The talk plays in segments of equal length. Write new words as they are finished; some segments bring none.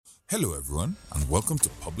Hello, everyone, and welcome to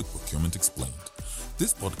Public Procurement Explained.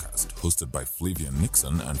 This podcast, hosted by Flavia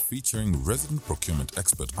Nixon and featuring resident procurement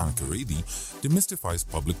expert Anne Karedi, demystifies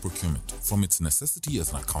public procurement from its necessity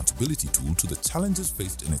as an accountability tool to the challenges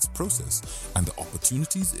faced in its process and the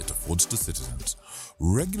opportunities it affords to citizens.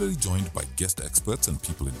 Regularly joined by guest experts and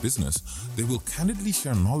people in business, they will candidly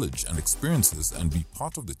share knowledge and experiences and be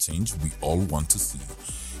part of the change we all want to see.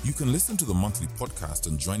 You can listen to the monthly podcast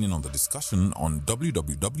and join in on the discussion on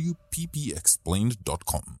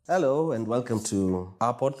www.ppexplained.com. Hello and welcome to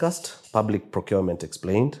our podcast, Public Procurement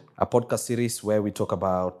Explained, a podcast series where we talk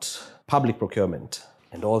about public procurement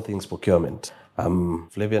and all things procurement. I'm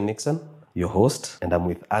Flavia Nixon, your host, and I'm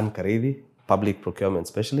with Anne Karedi, Public Procurement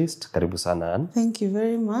Specialist. Karibu sana, Anne. Thank you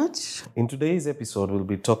very much. In today's episode, we'll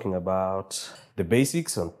be talking about the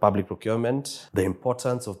basics on public procurement, the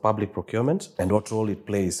importance of public procurement, and what role it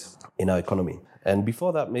plays in our economy. And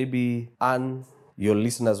before that, maybe Anne, your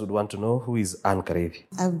listeners would want to know, who is Anne Karedi?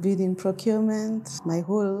 I've been in procurement my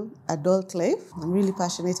whole adult life. I'm really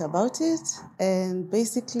passionate about it. And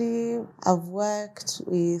basically, I've worked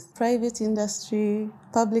with private industry,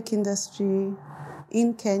 public industry,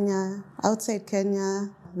 in Kenya, outside Kenya.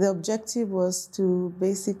 The objective was to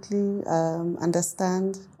basically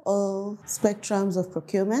understand all spectrums of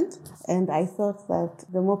procurement. And I thought that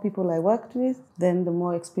the more people I worked with, then the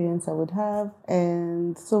more experience I would have.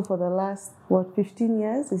 And so for the last, 15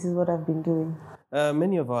 years, this is what I've been doing.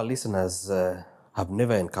 Many of our listeners have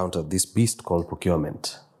never encountered this beast called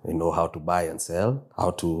procurement. They know how to buy and sell,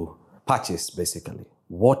 how to purchase, basically.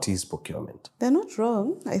 What is procurement? They're not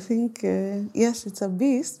wrong. I think, yes, it's a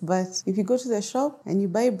beast, but if you go to the shop and you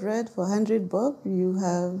buy bread for 100 bob, you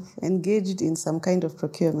have engaged in some kind of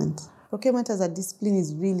procurement. Procurement as a discipline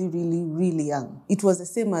is really, really, really young. It was the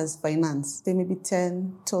same as finance. Say maybe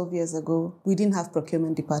 10, 12 years ago, we didn't have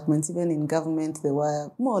procurement departments. Even in government, they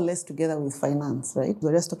were more or less together with finance, right?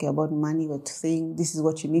 We're just talking about money. We're saying this is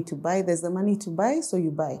what you need to buy. There's the money to buy, so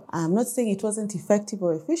you buy. I'm not saying it wasn't effective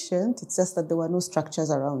or efficient. It's just that there were no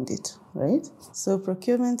structures around it, right? So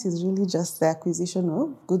procurement is really just the acquisition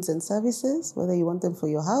of goods and services, whether you want them for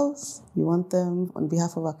your house, you want them on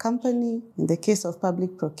behalf of a company. In the case of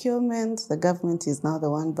public procurement, the government is now the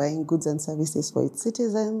one buying goods and services for its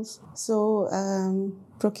citizens. So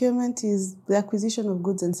procurement is the acquisition of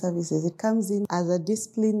goods and services. It comes in as a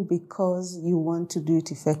discipline because you want to do it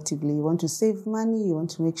effectively. You want to save money. You want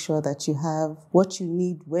to make sure that you have what you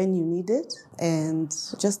need when you need it. And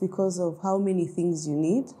just because of how many things you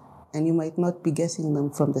need, and you might not be getting them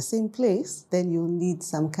from the same place, then you'll need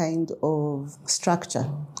some kind of structure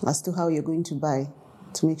as to how you're going to buy,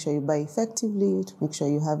 to make sure you buy effectively, to make sure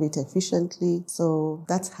you have it efficiently. So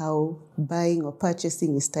that's how buying or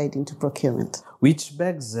purchasing is tied into procurement. Which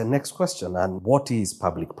begs the next question, and what is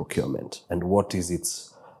public procurement? And what is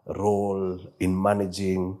its role in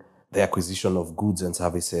managing the acquisition of goods and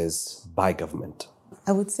services by government?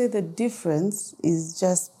 I would say the difference is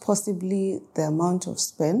just possibly the amount of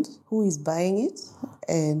spend, who is buying it,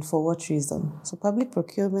 and for what reason. So public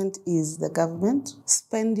procurement is the government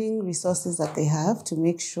spending resources that they have to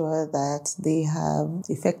make sure that they have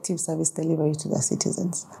effective service delivery to their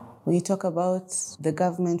citizens. When you talk about the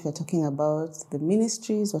government, we're talking about the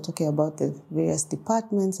ministries, we're talking about the various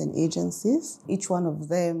departments and agencies. Each one of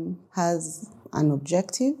them has an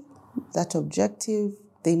objective. That objective,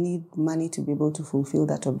 they need money to be able to fulfill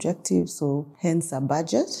that objective, so hence a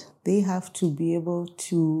budget. They have to be able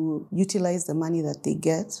to utilize the money that they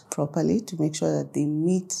get properly to make sure that they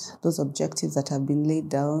meet those objectives that have been laid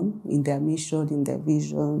down in their mission, in their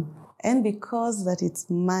vision. And because that it's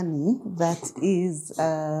money that is...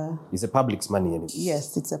 It's a public's money. Anyway.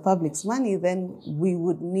 Yes, it's a public's money, then we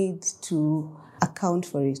would need to account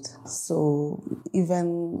for it. So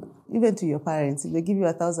even to your parents, if they give you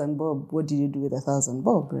 1,000 bob, what did you do with 1,000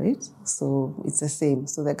 bob, right? So it's the same.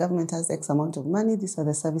 So the government has X amount of money. These are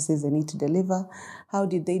the services they need to deliver. How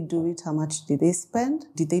did they do it? How much did they spend?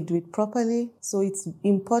 Did they do it properly? So it's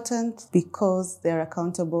important because they're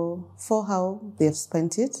accountable for how they've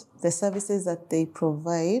spent it. The services that they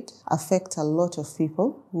provide affect a lot of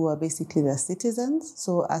people who are basically their citizens.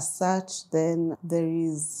 So as such, then there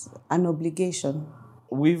is an obligation.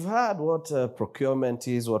 We've heard what procurement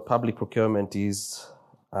is, what public procurement is,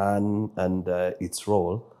 and its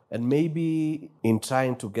role. And maybe in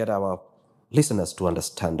trying to get our listeners to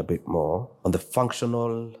understand a bit more on the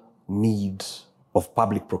functional need of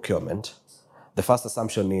public procurement, the first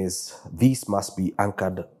assumption is this must be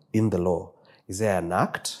anchored in the law. Is there an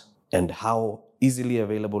act? And how easily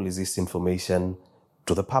available is this information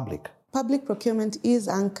to the public? Public procurement is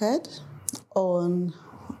anchored on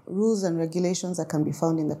rules and regulations that can be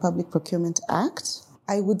found in the Public Procurement Act.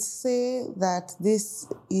 I would say that this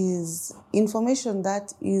is information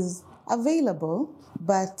that is available,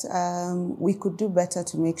 but we could do better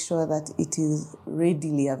to make sure that it is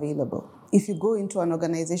readily available. If you go into an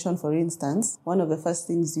organization, for instance, one of the first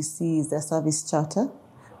things you see is their service charter,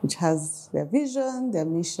 which has their vision, their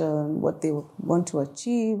mission, what they want to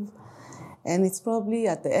achieve. And it's probably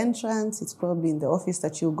at the entrance, it's probably in the office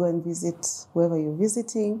that you'll go and visit whoever you're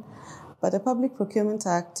visiting. But the Public Procurement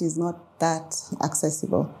Act is not that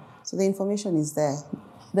accessible. So the information is there.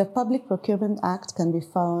 The Public Procurement Act can be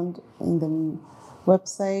found in the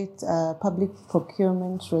website Public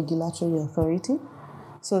Procurement Regulatory Authority.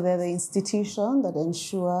 So they're the institution that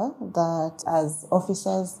ensure that as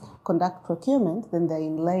officers conduct procurement, then they're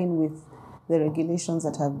in line with the regulations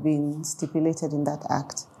that have been stipulated in that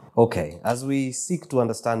act. Okay, as we seek to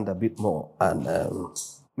understand a bit more and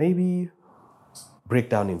maybe break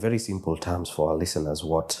down in very simple terms for our listeners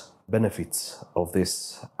what benefits of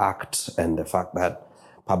this act and the fact that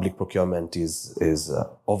public procurement is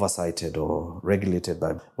oversighted or regulated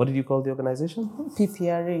by, what did you call the organization?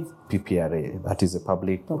 PPRA. PPRA, that is a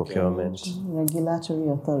Public Procurement Regulatory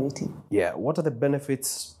Authority. Yeah, what are the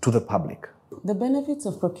benefits to the public? The benefits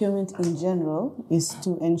of procurement in general is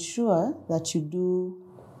to ensure that you do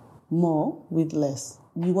more with less.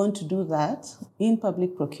 You want to do that in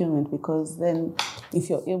public procurement because then if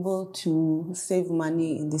you're able to save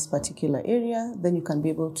money in this particular area, then you can be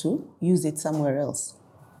able to use it somewhere else,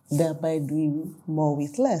 thereby doing more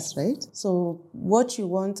with less, right? So what you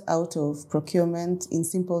want out of procurement in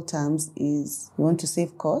simple terms is you want to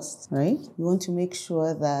save costs, right? You want to make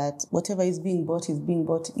sure that whatever is being bought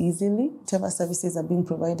easily. Whatever services are being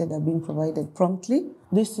provided promptly.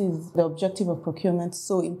 This is the objective of procurement.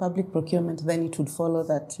 So in public procurement, then it would follow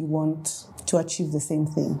that you want to achieve the same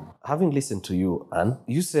thing. Having listened to you, Anne,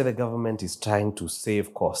 you say the government is trying to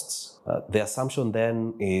save costs. The assumption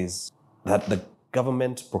then is that the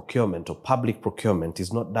government procurement or public procurement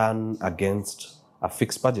is not done against a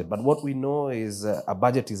fixed budget. But what we know is a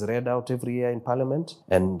budget is read out every year in Parliament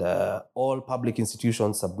and all public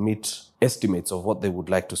institutions submit estimates of what they would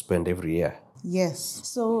like to spend every year. Yes.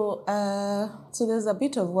 So there's a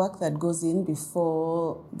bit of work that goes in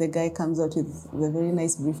before the guy comes out with the very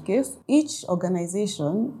nice briefcase. Each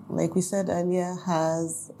organization, like we said earlier,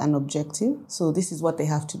 has an objective. So this is what they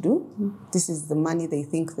have to do. This is the money they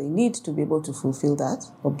think they need to be able to fulfill that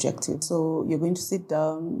objective. So you're going to sit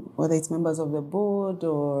down, whether it's members of the board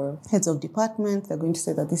or heads of department, they're going to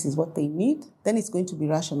say that this is what they need. Then it's going to be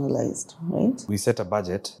rationalized, right? We set a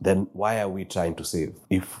budget, then why are we trying to save?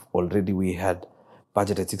 If already we had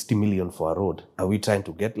budgeted 60 million for a road, are we trying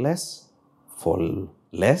to get less for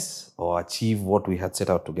less or achieve what we had set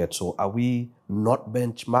out to get? So are we not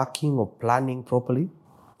benchmarking or planning properly?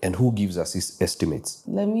 And who gives us these estimates?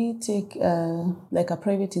 Let me take like a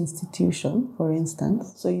private institution, for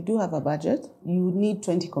instance. So you do have a budget. You need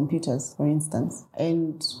 20 computers, for instance.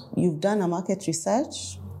 And you've done a market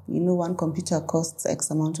research. You know one computer costs X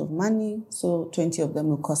amount of money. So 20 of them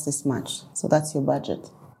will cost this much. So that's your budget.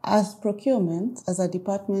 As procurement, as a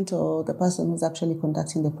department or the person who's actually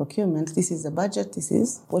conducting the procurement, this is the budget, this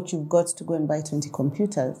is what you've got to go and buy 20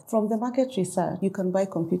 computers. From the market research, you can buy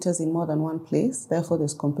computers in more than one place. Therefore,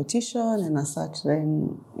 there's competition, and as such,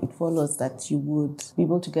 then it follows that you would be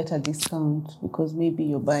able to get a discount because maybe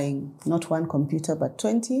you're buying not one computer but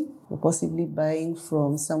 20. You're possibly buying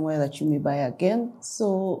from somewhere that you may buy again.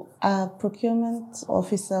 So a procurement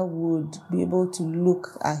officer would be able to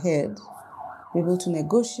look ahead, be able to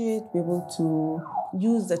negotiate, be able to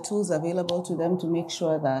use the tools available to them to make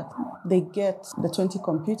sure that they get the 20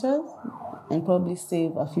 computers and probably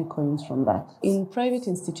save a few coins from that. In private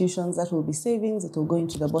institutions, that will be savings. It will go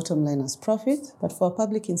into the bottom line as profit. But for a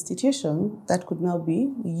public institution, that could now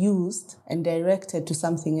be used and directed to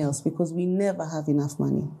something else because we never have enough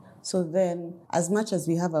money. So then, as much as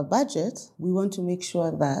we have a budget, we want to make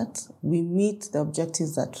sure that we meet the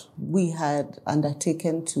objectives that we had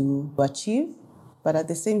undertaken to achieve. But at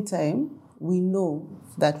the same time, we know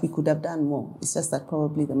that we could have done more. It's just that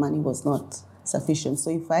probably the money was not sufficient.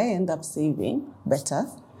 So if I end up saving better,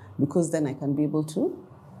 because then I can be able to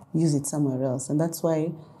use it somewhere else. And that's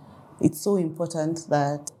why it's so important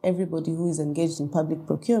that everybody who is engaged in public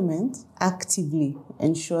procurement actively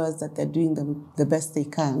ensures that they're doing the best they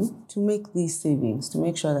can to make these savings, to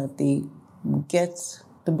make sure that they get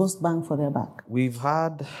the most bang for their buck. We've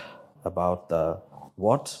heard about the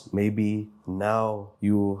what. Maybe now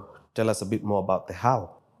you tell us a bit more about the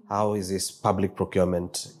how. How is this public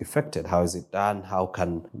procurement effected? How is it done? How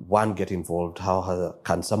can one get involved? How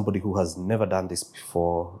can somebody who has never done this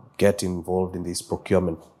before get involved in this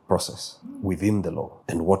procurement process within the law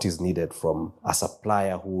and what is needed from a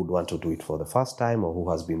supplier who would want to do it for the first time or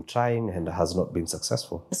who has been trying and has not been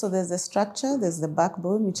successful? So there's the structure, there's the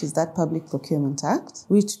backbone, which is that Public Procurement Act,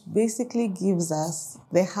 which basically gives us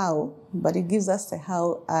the how, but it gives us the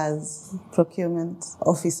how as procurement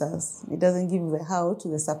officers. It doesn't give the how to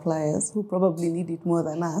the suppliers, who probably need it more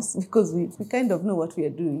than us because we kind of know what we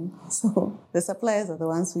are doing. So the suppliers are the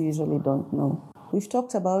ones who usually don't know. We've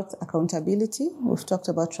talked about accountability, we've talked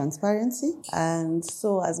about transparency, and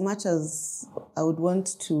so as much as I would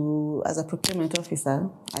want to, as a procurement officer,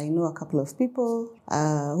 I know a couple of people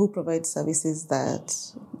who provide services that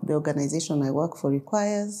the organization I work for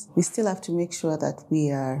requires. We still have to make sure that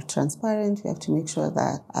we are transparent, we have to make sure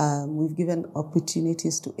that we've given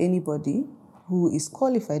opportunities to anybody who is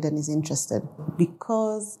qualified and is interested.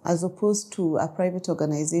 Because as opposed to a private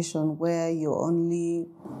organization where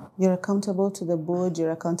you're accountable to the board,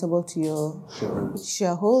 you're accountable to your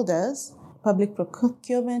shareholders, public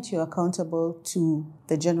procurement, you're accountable to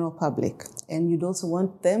the general public. And you'd also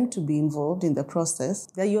want them to be involved in the process.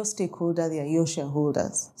 They're your stakeholder, they're your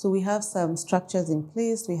shareholders. So we have some structures in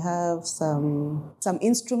place, we have some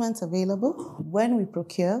instruments available. When we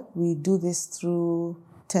procure, we do this through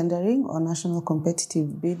tendering or national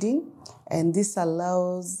competitive bidding, and this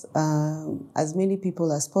allows as many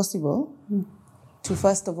people as possible to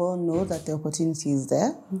first of all know that the opportunity is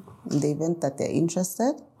there in the event that they're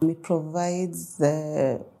interested. It provides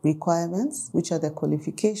the requirements, which are the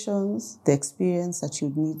qualifications, the experience that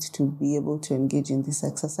you need to be able to engage in this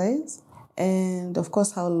exercise, and of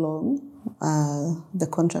course how long the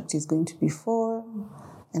contract is going to be for,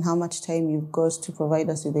 and how much time you've got to provide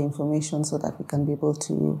us with the information so that we can be able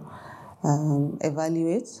to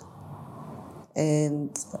evaluate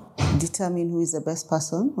and determine who is the best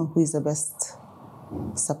person or who is the best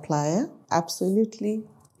supplier. Absolutely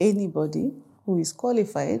anybody who is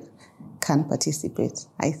qualified can participate.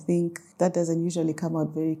 I think that doesn't usually come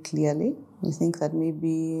out very clearly. I think that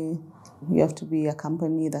maybe you have to be a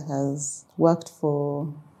company that has worked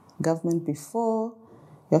for government before.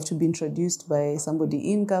 You have to be introduced by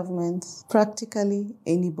somebody in government. Practically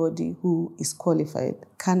anybody who is qualified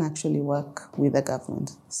can actually work with the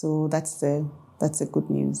government. So that's the good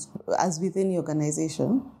news. As within the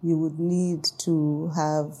organization, you would need to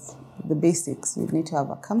have the basics. You need to have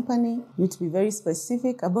a company. You need to be very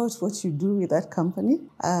specific about what you do with that company.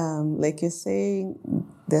 Like you're saying,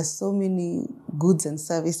 there's so many goods and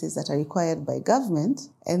services that are required by government,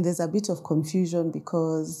 and there's a bit of confusion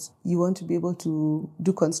because you want to be able to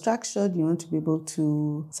do construction, you want to be able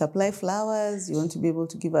to supply flowers, you want to be able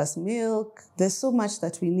to give us milk. There's so much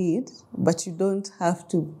that we need, but you don't have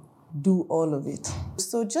to do all of it.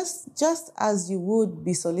 So just as you would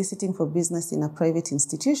be soliciting for business in a private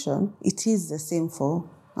institution, it is the same for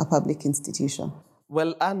a public institution.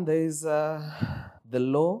 Well, and there is the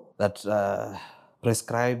law that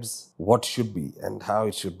prescribes what should be and how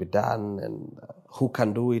it should be done and who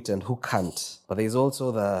can do it and who can't. But there is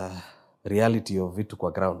also the reality of it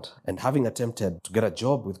kwa ground. And having attempted to get a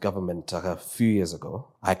job with government a few years ago,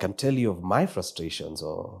 I can tell you of my frustrations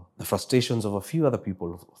or the frustrations of a few other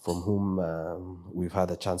people from whom we've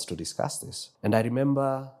had a chance to discuss this. And I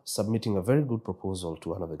remember submitting a very good proposal to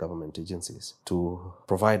one of the government agencies to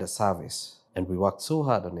provide a service. And we worked so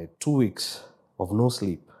hard on it, 2 weeks of no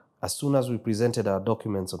sleep. As soon as we presented our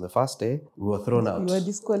documents on the first day, we were thrown out. You were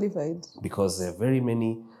disqualified. Because there are very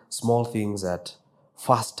many small things that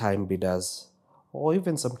first-time bidders, or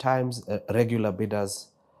even sometimes regular bidders,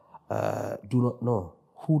 do not know.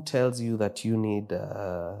 Who tells you that you need,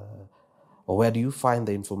 or where do you find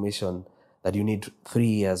the information that you need 3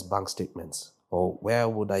 years bank statements? Or where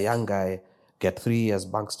would a young guy get 3 years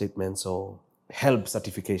bank statements or HELB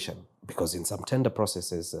certification? Because in some tender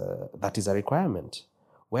processes, that is a requirement.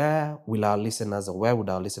 Where would our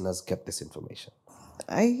listeners get this information?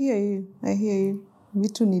 I hear you. We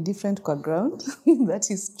too need different background. That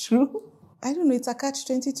is true. I don't know, it's a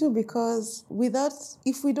catch-22 because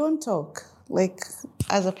if we don't talk, like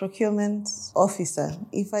as a procurement officer,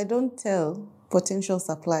 if I don't tell potential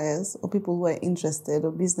suppliers or people who are interested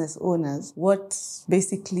or business owners what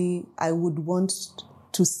basically I would want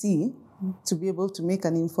to see to be able to make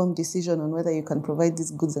an informed decision on whether you can provide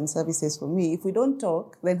these goods and services for me. If we don't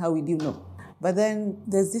talk, then how will you know? But then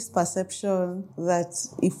there's this perception that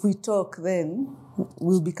if we talk, then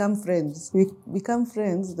we'll become friends. We become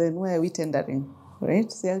friends, then why are we tendering?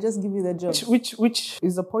 Right? So I'll just give you the job. Which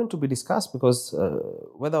is a point to be discussed because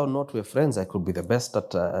whether or not we're friends, I could be the best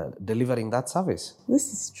at delivering that service.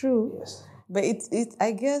 This is true. Yes. But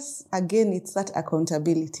I guess, again, it's that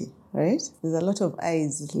accountability, right? There's a lot of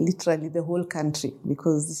eyes, literally the whole country,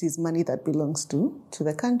 because this is money that belongs to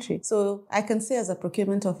the country. So I can say as a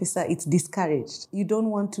procurement officer, it's discouraged. You don't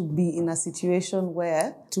want to be in a situation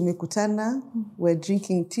where tumekutana, we're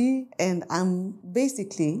drinking tea, and I'm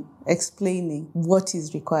basically explaining what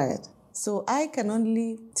is required. So I can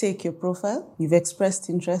only take your profile. You've expressed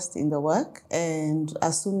interest in the work, and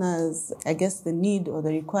as soon as, I guess, the need or the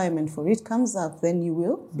requirement for it comes up, then you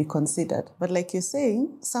will be considered. But like you're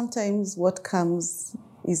saying, sometimes what comes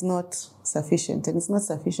is not sufficient, and it's not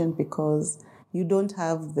sufficient because you don't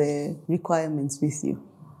have the requirements with you.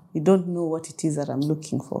 You don't know what it is that I'm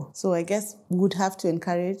looking for. So I guess we would have to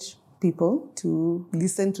encourage people to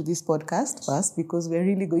listen to this podcast first, because we're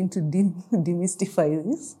really going to demystify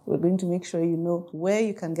this. We're going to make sure you know where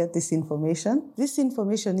you can get this information. This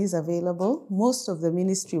information is available. Most of the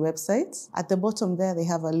ministry websites, at the bottom there, they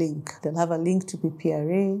have a link. They'll have a link to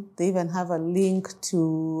PPRA. They even have a link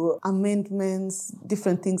to amendments,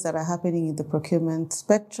 different things that are happening in the procurement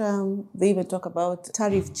spectrum. They even talk about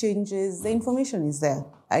tariff changes. The information is there.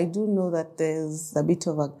 I do know that there's a bit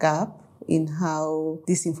of a gap in how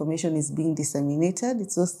this information is being disseminated.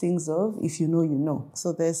 It's those things of, if you know, you know.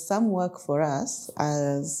 So there's some work for us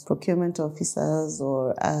as procurement officers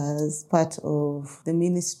or as part of the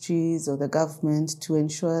ministries or the government to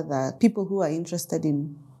ensure that people who are interested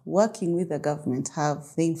in working with the government have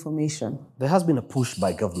the information. There has been a push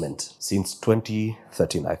by government since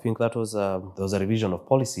 2013. I think that was there was a revision of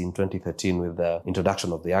policy in 2013 with the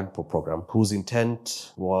introduction of the AGPO program, whose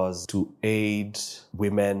intent was to aid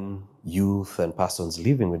women, youth, and persons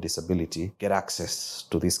living with disability get access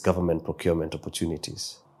to these government procurement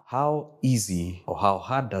opportunities. How easy or how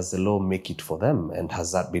hard does the law make it for them? And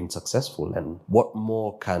has that been successful? And what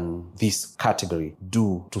more can this category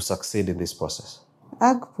do to succeed in this process?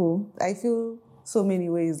 AGPO, I feel so many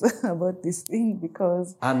ways about this thing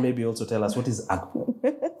because... And maybe also tell us, what is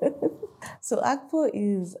AGPO? So AGPO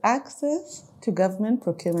is Access to Government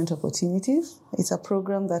Procurement Opportunities. It's a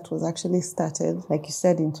program that was actually started, like you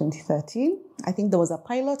said, in 2013. I think there was a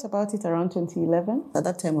pilot about it around 2011. At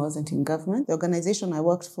that time, I wasn't in government. The organization I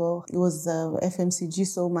worked for, it was FMCG,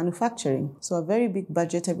 so manufacturing. So a very big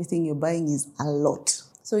budget, everything you're buying is a lot.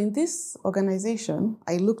 So in this organization,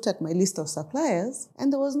 I looked at my list of suppliers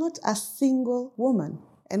and there was not a single woman.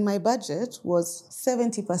 And my budget was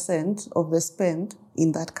 70% of the spend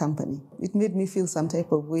in that company. It made me feel some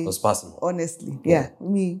type of way. It was personal. Honestly. Yeah.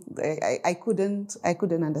 I couldn't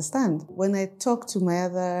understand. When I talk to my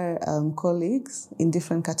other colleagues in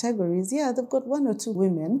different categories, yeah, they've got one or two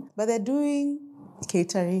women, but they're doing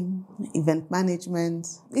catering, event management.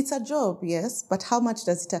 It's a job, yes, but how much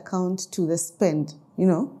does it account to the spend? You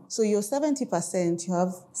know, so you're 70%, you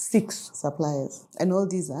have 6 suppliers, and all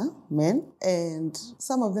these are men, and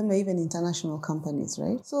some of them are even international companies,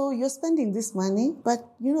 right? So you're spending this money, but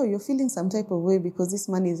you know, you're feeling some type of way because this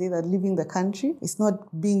money is either leaving the country, it's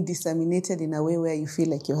not being disseminated in a way where you feel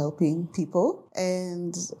like you're helping people.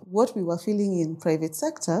 And what we were feeling in private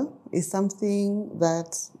sector is something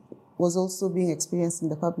that was also being experienced in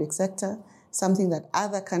the public sector, something that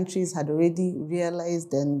other countries had already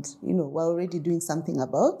realized and, you know, were already doing something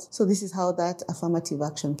about. So this is how that affirmative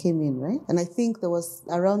action came in, right? And I think there was,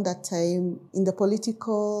 around that time, in the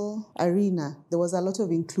political arena, there was a lot of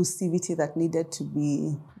inclusivity that needed to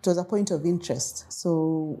be, it was a point of interest.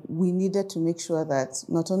 So we needed to make sure that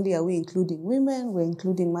not only are we including women, we're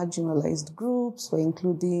including marginalized groups, we're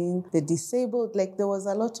including the disabled. Like there was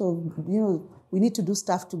a lot of, you know, we need to do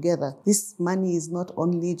stuff together. This money is not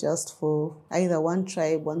only just for either one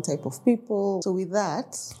tribe, one type of people. So with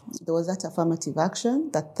that, there was that affirmative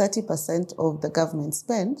action that 30% of the government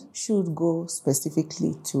spend should go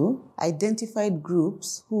specifically to identified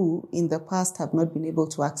groups who in the past have not been able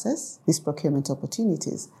to access these procurement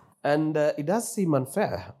opportunities. And it does seem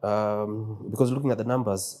unfair because looking at the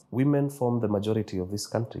numbers, women form the majority of this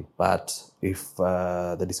country. But if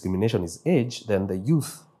the discrimination is age, then the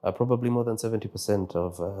youth are probably more than 70%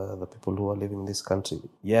 of the people who are living in this country.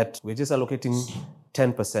 Yet, we're just allocating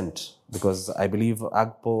 10% because I believe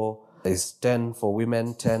AGPO is 10 for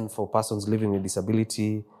women, 10 for persons living with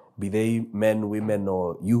disability, be they men, women,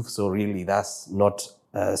 or youth. So really, that's not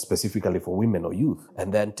specifically for women or youth.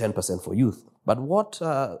 And then 10% for youth. But what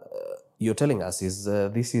you're telling us is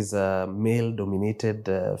this is a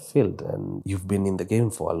male-dominated field and you've been in the game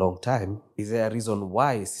for a long time. Is there a reason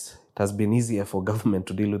why it has been easier for government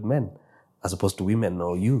to deal with men as opposed to women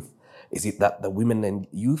or youth? Is it that the women and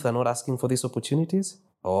youth are not asking for these opportunities?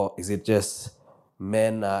 Or is it just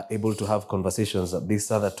men are able to have conversations that these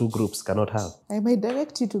other two groups cannot have? I might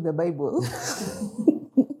direct you to the Bible.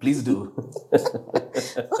 Please do.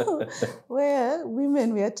 Where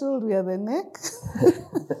women, we are told we are the neck.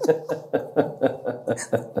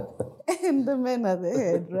 And the men are the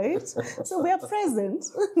head, right? So we are present,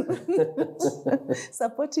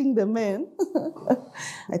 supporting the men.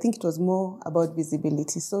 I think it was more about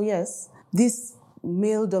visibility. So yes, this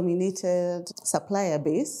male-dominated supplier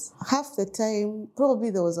base, half the time, probably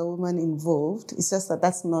there was a woman involved. It's just that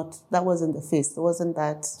that wasn't the face. There wasn't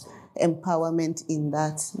that empowerment in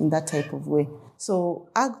that type of way. So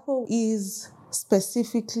AGPO is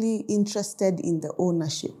specifically interested in the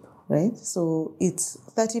ownership, right? So it's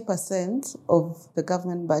 30% of the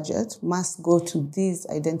government budget must go to these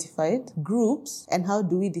identified groups. And how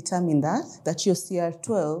do we determine that? That your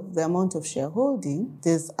CR12, the amount of shareholding,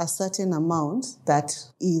 there's a certain amount that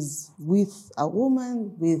is with a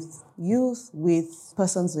woman, with youth, with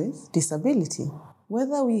persons with disability.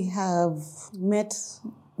 Whether we have met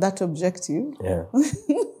that objective,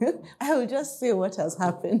 I will just say what has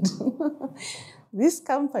happened. This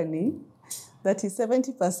company that is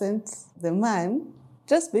 70% the man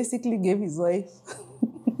just basically gave his wife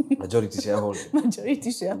majority shareholding.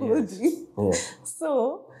 Yes. Yeah.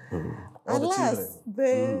 So, alas,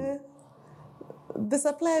 the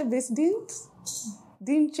supplier base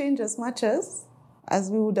didn't change as much as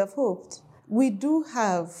we would have hoped. We do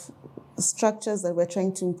have structures that we're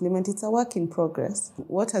trying to implement. It's a work in progress.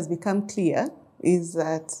 What has become clear is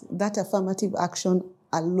that affirmative action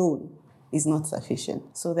alone is not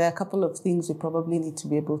sufficient. So there are a couple of things we probably need to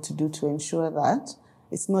be able to do to ensure that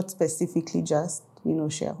it's not specifically just,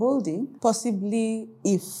 shareholding. Possibly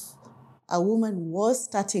if a woman was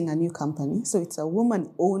starting a new company, so it's a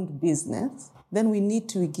woman-owned business, then we need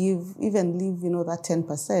to leave, that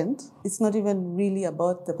 10%. It's not even really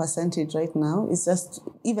about the percentage right now. It's just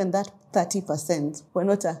even that 30%. We're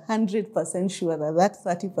not 100% sure that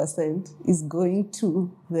 30% is going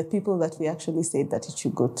to the people that we actually said that it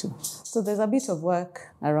should go to. So there's a bit of work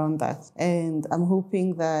around that. And I'm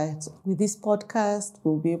hoping that with this podcast,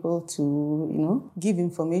 we'll be able to, give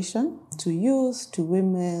information to youth, to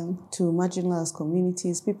women, to marginalized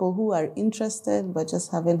communities, people who are interested but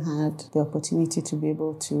just haven't had the opportunity to be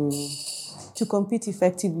able to compete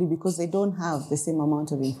effectively because they don't have the same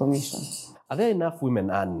amount of information. Are there enough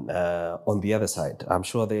women, Anne, on the other side? I'm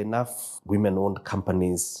sure there are enough women-owned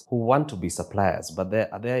companies who want to be suppliers, but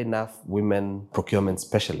are there enough women procurement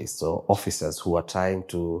specialists or officers who are trying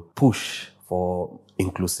to push for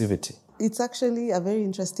inclusivity? It's actually a very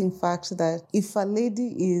interesting fact that if a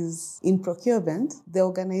lady is in procurement, the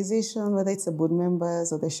organization, whether it's the board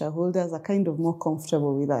members or the shareholders, are kind of more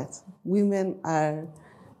comfortable with that. Women are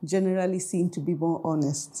generally seen to be more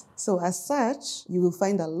honest. So as such, you will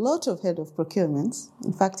find a lot of head of procurements.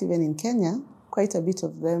 In fact, even in Kenya, quite a bit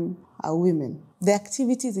of them are women. The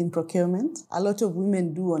activities in procurement, a lot of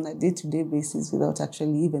women do on a day-to-day basis without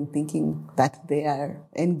actually even thinking that they are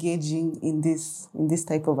engaging in this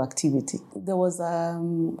type of activity. There was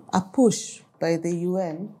a push by the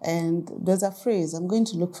UN, and there's a phrase, I'm going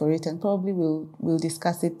to look for it, and probably we'll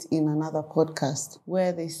discuss it in another podcast,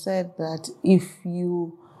 where they said that if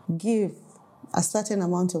you give a certain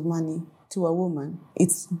amount of money to a woman,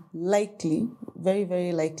 it's likely, very,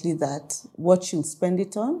 very likely that what she'll spend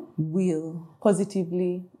it on will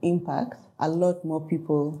positively impact a lot more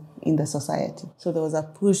people in the society. So there was a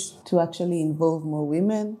push to actually involve more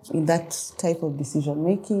women in that type of decision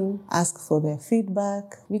making, ask for their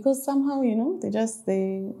feedback, because somehow,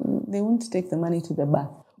 they won't take the money to the bath.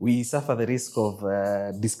 We suffer the risk of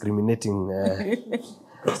discriminating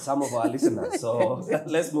some of our listeners. So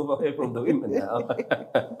let's move away from the women now.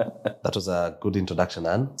 That was a good introduction,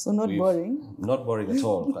 Anne. So boring? Not boring at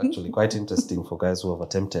all, actually. Quite interesting for guys who have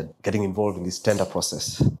attempted getting involved in this tender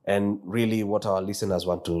process. And really what our listeners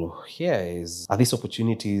want to hear is, are these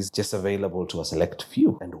opportunities just available to a select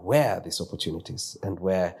few? And where are these opportunities? And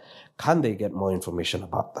where can they get more information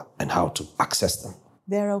about them and how to access them?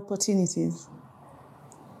 There are opportunities.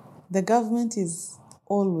 The government is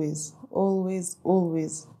always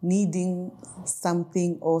needing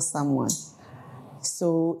something or someone.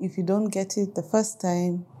 So if you don't get it the first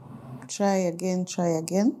time, try again.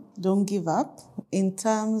 Don't give up. In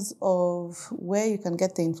terms of where you can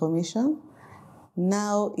get the information,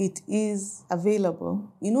 now it is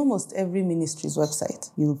available in almost every ministry's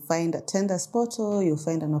website. You'll find a tenders portal, you'll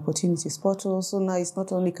find an opportunities portal. So now it's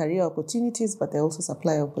not only career opportunities, but they're also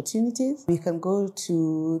supplier opportunities. You can go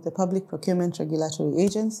to the Public Procurement Regulatory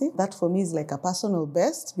Agency. That for me is like a personal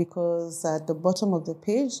best, because at the bottom of the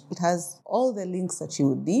page, it has all the links that you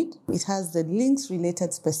would need. It has the links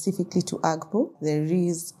related specifically to AGPO. There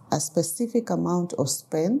is a specific amount of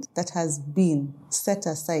spend that has been set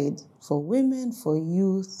aside for women, for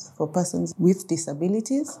youth, for persons with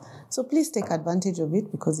disabilities. So please take advantage of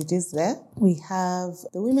it because it is there. We have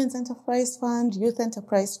the Women's Enterprise Fund, Youth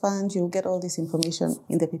Enterprise Fund. You'll get all this information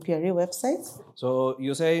in the PPRA website. So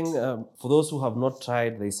you're saying for those who have not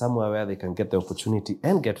tried, there's somewhere where they can get the opportunity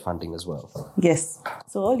and get funding as well. Yes.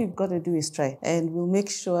 So all you've got to do is try. And we'll make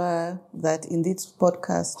sure that in this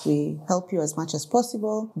podcast, we help you as much as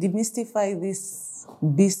possible, demystify this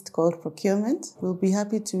beast called procurement. We'll be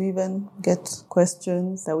happy to even get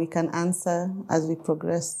questions that we can answer as we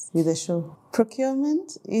progress with the show.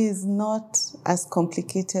 Procurement is not as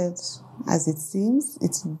complicated as it seems.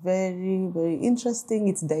 It's very, very interesting.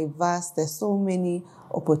 It's diverse. There's so many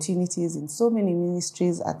opportunities in so many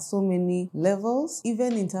ministries at so many levels,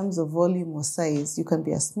 even in terms of volume or size. You can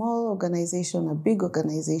be a small organization, a big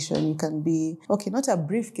organization. You can be, not a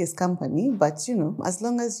briefcase company, but as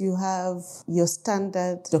long as you have your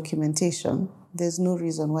standard documentation, there's no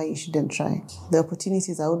reason why you shouldn't try. The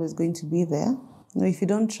opportunities are always going to be there. If you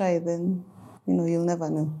don't try, then you'll never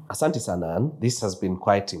know. Asante sana, Ann. This has been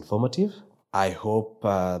quite informative. I hope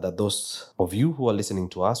that those of you who are listening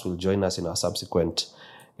to us will join us in our subsequent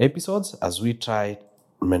episodes as we try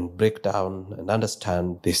and break down and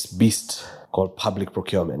understand this beast called public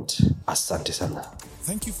procurement. Asante sana.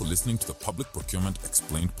 Thank you for listening to the Public Procurement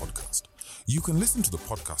Explained podcast. You can listen to the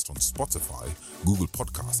podcast on Spotify, Google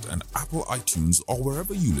Podcast, and Apple iTunes, or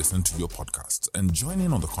wherever you listen to your podcasts, and join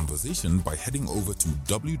in on the conversation by heading over to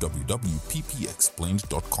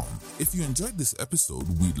www.ppexplained.com. If you enjoyed this episode,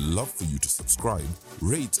 we'd love for you to subscribe,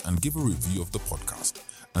 rate, and give a review of the podcast.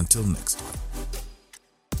 Until next time.